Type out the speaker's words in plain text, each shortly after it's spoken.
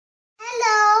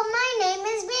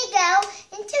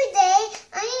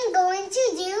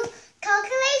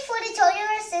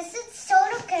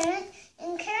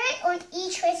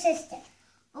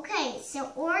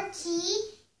T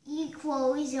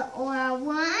equals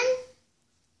R1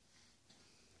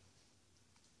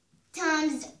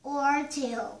 times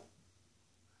R2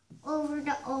 over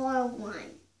the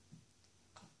R1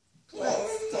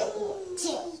 plus the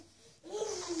 2.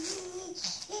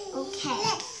 Okay.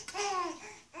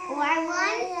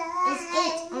 R1 is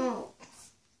 8 ohms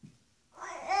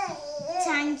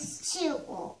times 2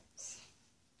 ohms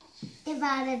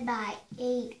divided by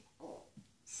 8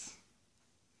 ohms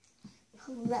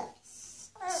plus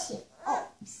 2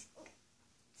 ohms.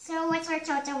 So what's our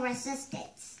total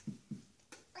resistance?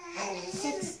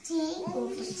 16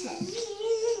 over 10.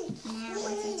 Now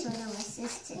what's the total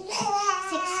resistance?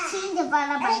 16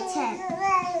 divided by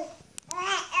 10.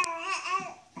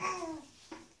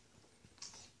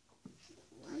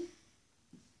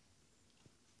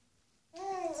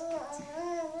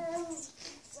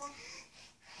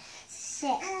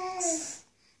 6.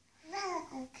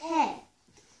 Okay.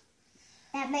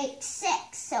 That makes 6.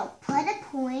 So put a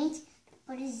point,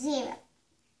 put a 0.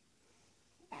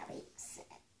 That makes 6.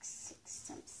 6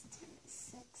 times 10 is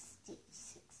 60.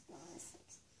 6 minus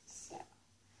 60. 0.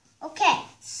 Okay.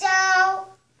 So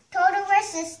total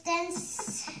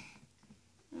resistance.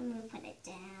 I'm going to put it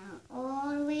down, all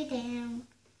the way down.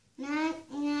 Not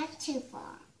too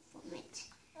far from it.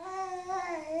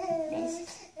 This is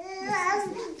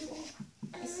not full.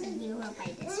 This is 0 by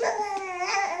this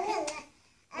one.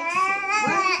 It's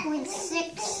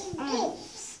 1.6 ohms.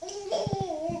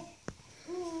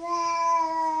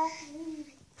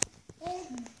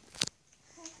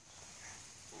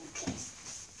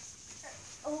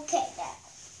 Okay,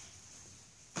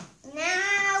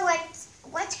 now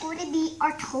what's going to be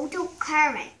our total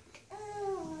current?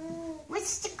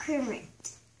 What's the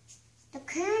current? The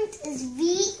current is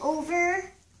V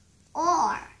over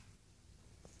R.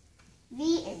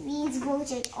 V means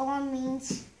voltage, R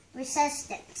means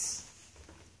resistance.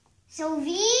 So V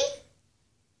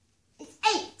is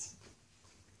 8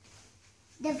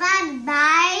 divided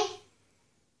by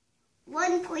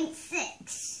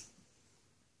 1.6.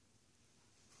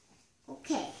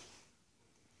 Okay.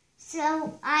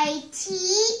 So IT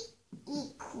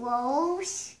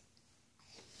equals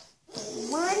 8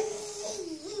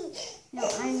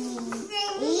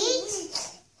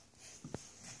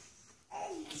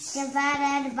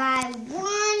 divided by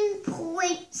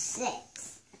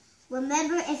 1.6.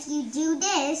 Remember, if you do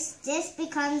this, this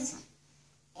becomes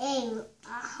a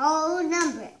whole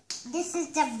number. This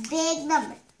is the big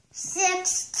number,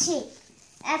 16.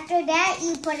 After that,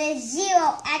 you put a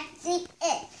 0 at the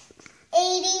end.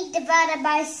 80 divided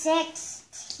by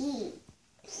 16.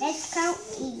 Let's count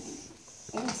 80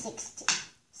 and 16.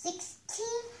 16.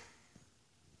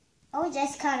 Oh,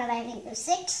 just counted, I think.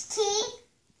 16,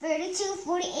 32,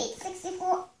 48,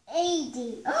 64,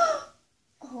 80.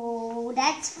 Oh,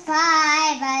 that's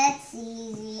 5. That's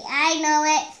easy. I know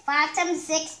it. 5 times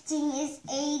 16 is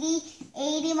 80.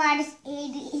 80 minus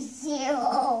 80 is 0.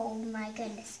 Oh, my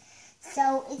goodness.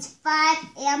 So it's 5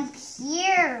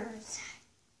 amperes.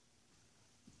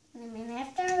 And then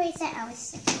after I erase it, I will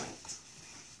circle it.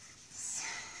 So,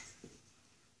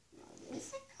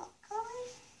 erase it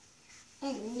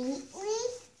and neatly.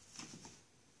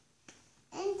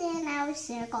 And then I will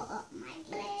circle up my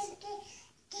legs.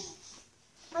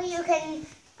 Or you can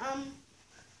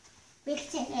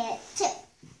mix it too.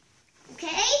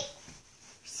 Okay?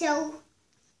 So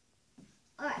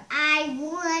our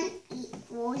I1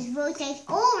 equals voltage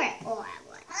over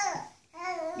R1.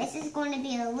 This is going to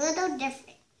be a little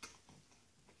different.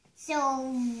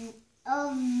 So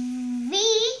V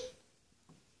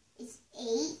is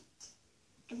 8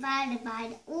 divided by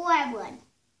the R1.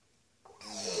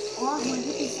 R1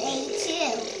 is 8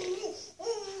 too.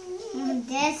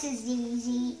 This is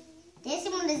easy. This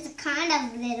one is kind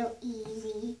of a little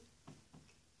easy.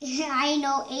 I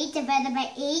know 8 divided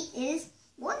by 8 is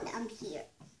 1 ampere.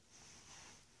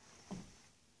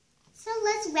 So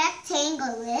let's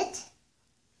rectangle it.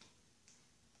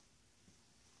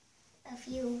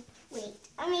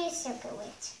 Circle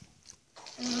it.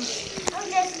 I'll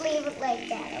just leave it like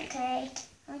that, okay?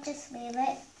 I'll just leave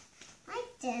it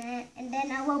like that, and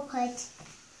then I will put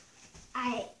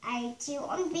I2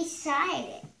 on beside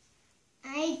it.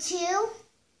 I2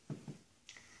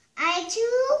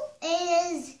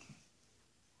 is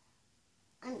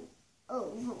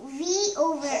V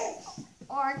over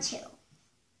R2.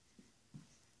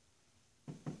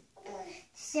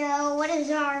 So what is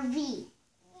our V?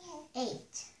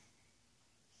 8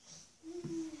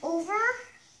 over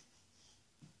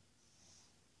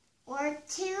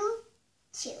R2,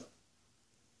 2.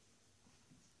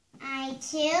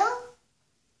 I2,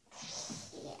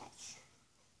 yes,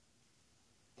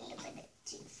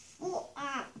 4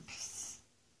 amps.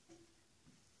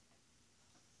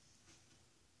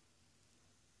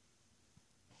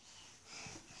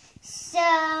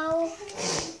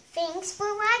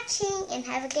 watching and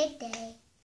have a good day.